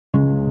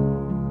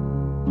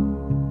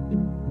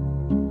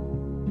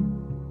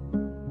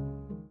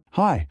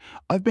Hi,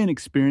 I've been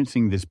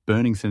experiencing this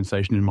burning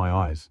sensation in my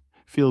eyes.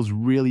 Feels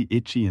really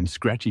itchy and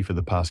scratchy for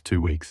the past 2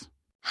 weeks.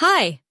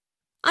 Hi,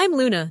 I'm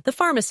Luna, the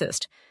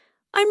pharmacist.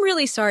 I'm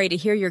really sorry to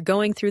hear you're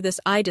going through this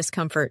eye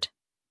discomfort.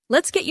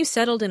 Let's get you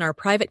settled in our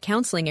private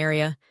counseling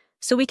area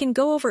so we can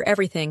go over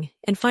everything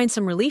and find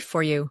some relief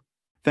for you.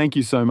 Thank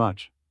you so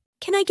much.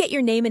 Can I get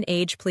your name and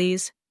age,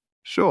 please?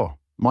 Sure,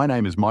 my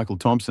name is Michael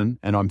Thompson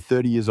and I'm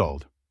 30 years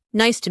old.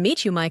 Nice to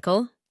meet you,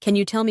 Michael. Can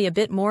you tell me a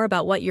bit more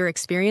about what you're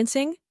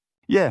experiencing?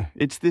 Yeah,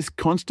 it's this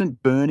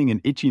constant burning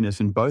and itchiness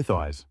in both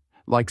eyes,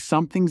 like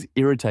something's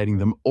irritating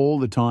them all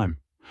the time.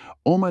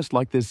 Almost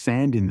like there's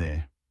sand in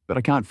there, but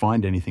I can't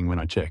find anything when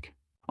I check.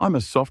 I'm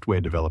a software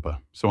developer,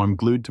 so I'm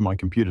glued to my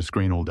computer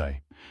screen all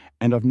day,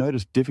 and I've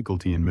noticed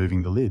difficulty in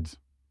moving the lids.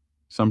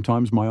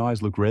 Sometimes my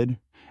eyes look red,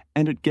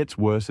 and it gets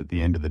worse at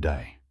the end of the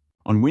day.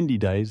 On windy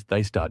days,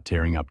 they start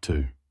tearing up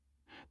too.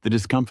 The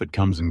discomfort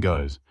comes and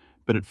goes,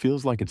 but it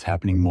feels like it's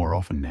happening more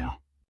often now.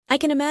 I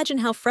can imagine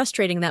how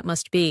frustrating that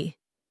must be.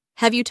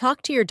 Have you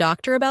talked to your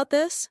doctor about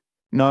this?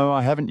 No,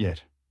 I haven't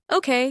yet.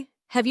 Okay.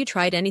 Have you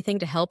tried anything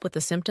to help with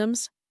the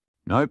symptoms?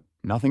 Nope,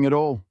 nothing at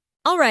all.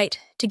 All right.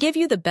 To give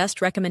you the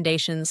best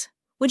recommendations,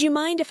 would you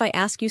mind if I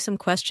ask you some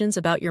questions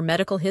about your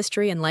medical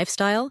history and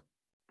lifestyle?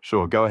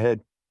 Sure, go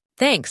ahead.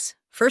 Thanks.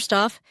 First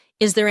off,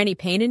 is there any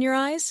pain in your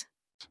eyes?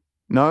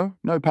 No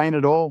pain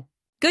at all.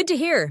 Good to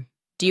hear.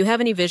 Do you have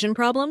any vision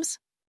problems?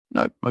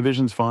 Nope, my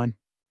vision's fine.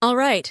 All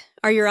right.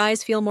 Are your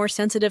eyes feel more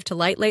sensitive to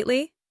light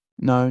lately?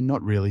 No,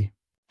 not really.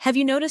 Have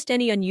you noticed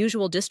any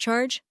unusual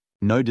discharge?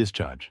 No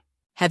discharge.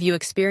 Have you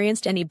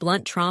experienced any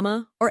blunt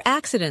trauma or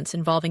accidents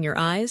involving your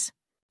eyes?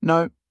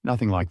 No,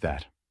 nothing like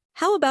that.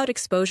 How about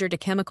exposure to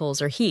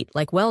chemicals or heat,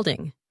 like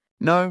welding?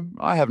 No,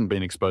 I haven't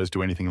been exposed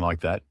to anything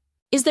like that.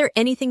 Is there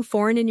anything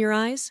foreign in your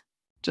eyes?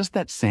 Just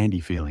that sandy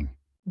feeling.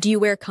 Do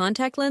you wear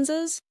contact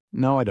lenses?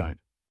 No, I don't.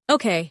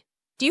 Okay.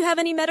 Do you have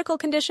any medical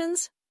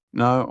conditions?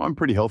 No, I'm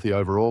pretty healthy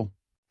overall.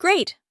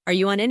 Great. Are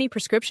you on any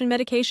prescription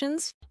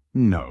medications?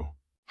 No.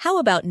 How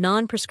about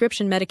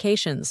non-prescription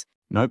medications?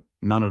 Nope,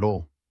 none at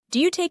all. Do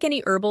you take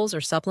any herbals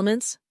or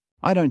supplements?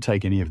 I don't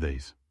take any of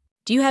these.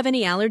 Do you have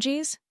any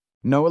allergies?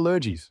 No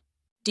allergies.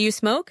 Do you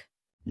smoke?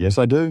 Yes,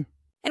 I do.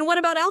 And what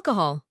about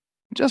alcohol?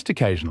 Just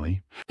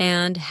occasionally.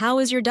 And how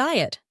is your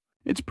diet?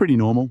 It's pretty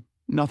normal.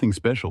 Nothing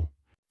special.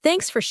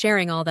 Thanks for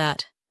sharing all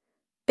that.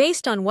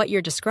 Based on what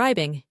you're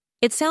describing,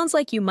 it sounds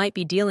like you might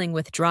be dealing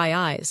with dry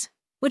eyes,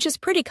 which is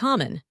pretty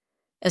common,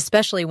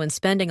 especially when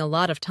spending a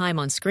lot of time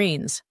on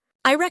screens.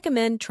 I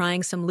recommend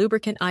trying some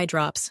lubricant eye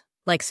drops,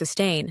 like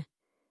Sustain.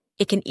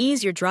 It can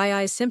ease your dry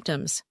eye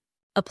symptoms.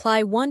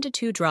 Apply 1 to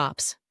 2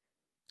 drops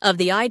of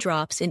the eye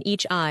drops in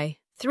each eye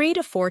 3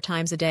 to 4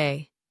 times a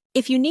day.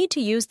 If you need to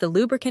use the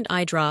lubricant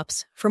eye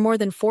drops for more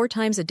than 4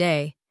 times a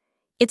day,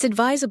 it's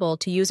advisable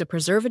to use a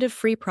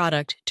preservative-free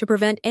product to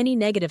prevent any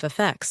negative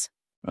effects.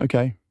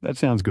 Okay, that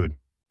sounds good.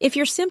 If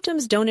your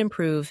symptoms don't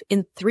improve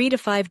in 3 to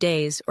 5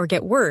 days or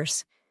get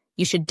worse,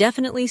 you should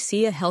definitely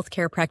see a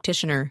healthcare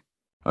practitioner.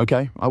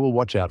 Okay, I will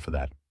watch out for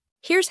that.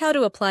 Here's how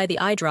to apply the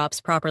eye drops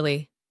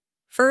properly.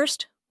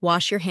 First,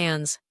 wash your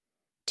hands.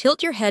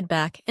 Tilt your head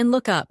back and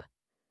look up.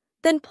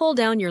 Then pull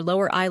down your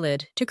lower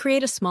eyelid to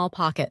create a small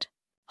pocket.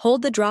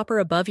 Hold the dropper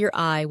above your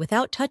eye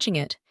without touching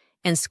it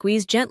and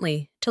squeeze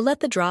gently to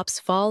let the drops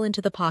fall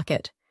into the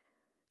pocket.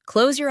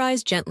 Close your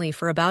eyes gently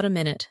for about a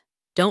minute.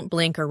 Don't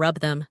blink or rub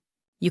them.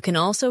 You can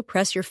also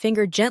press your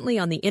finger gently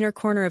on the inner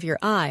corner of your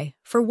eye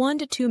for 1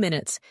 to 2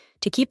 minutes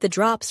to keep the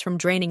drops from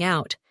draining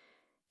out.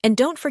 And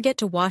don't forget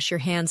to wash your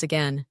hands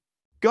again.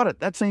 Got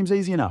it, that seems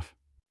easy enough.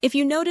 If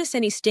you notice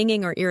any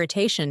stinging or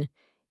irritation,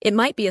 it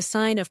might be a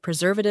sign of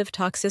preservative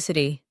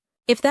toxicity.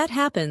 If that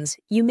happens,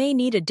 you may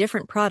need a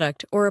different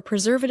product or a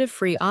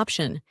preservative-free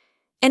option,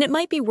 and it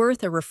might be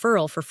worth a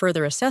referral for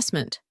further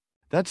assessment.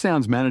 That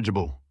sounds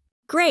manageable.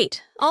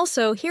 Great!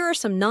 Also, here are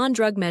some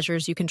non-drug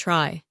measures you can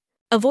try.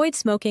 Avoid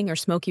smoking or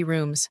smoky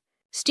rooms.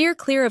 Steer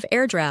clear of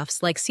air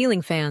drafts like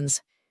ceiling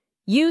fans.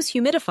 Use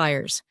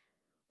humidifiers.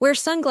 Wear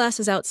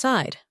sunglasses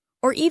outside,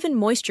 or even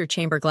moisture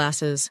chamber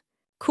glasses.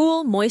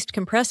 Cool, moist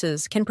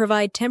compresses can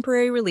provide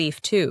temporary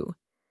relief too.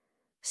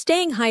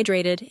 Staying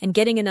hydrated and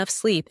getting enough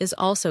sleep is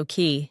also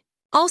key.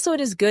 Also, it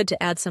is good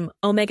to add some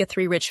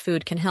omega-3 rich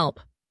food can help,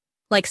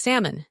 like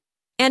salmon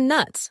and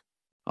nuts.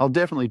 I'll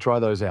definitely try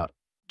those out.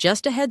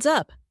 Just a heads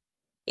up.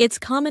 It's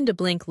common to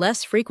blink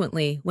less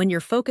frequently when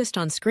you're focused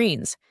on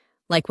screens,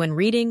 like when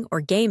reading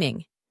or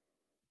gaming.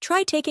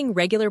 Try taking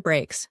regular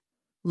breaks.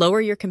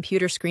 Lower your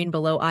computer screen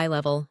below eye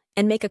level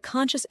and make a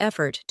conscious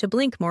effort to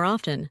blink more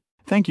often.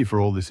 Thank you for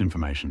all this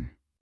information.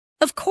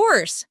 Of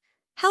course!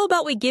 How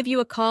about we give you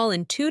a call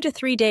in 2 to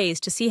 3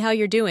 days to see how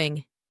you're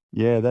doing?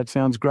 Yeah, that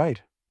sounds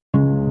great.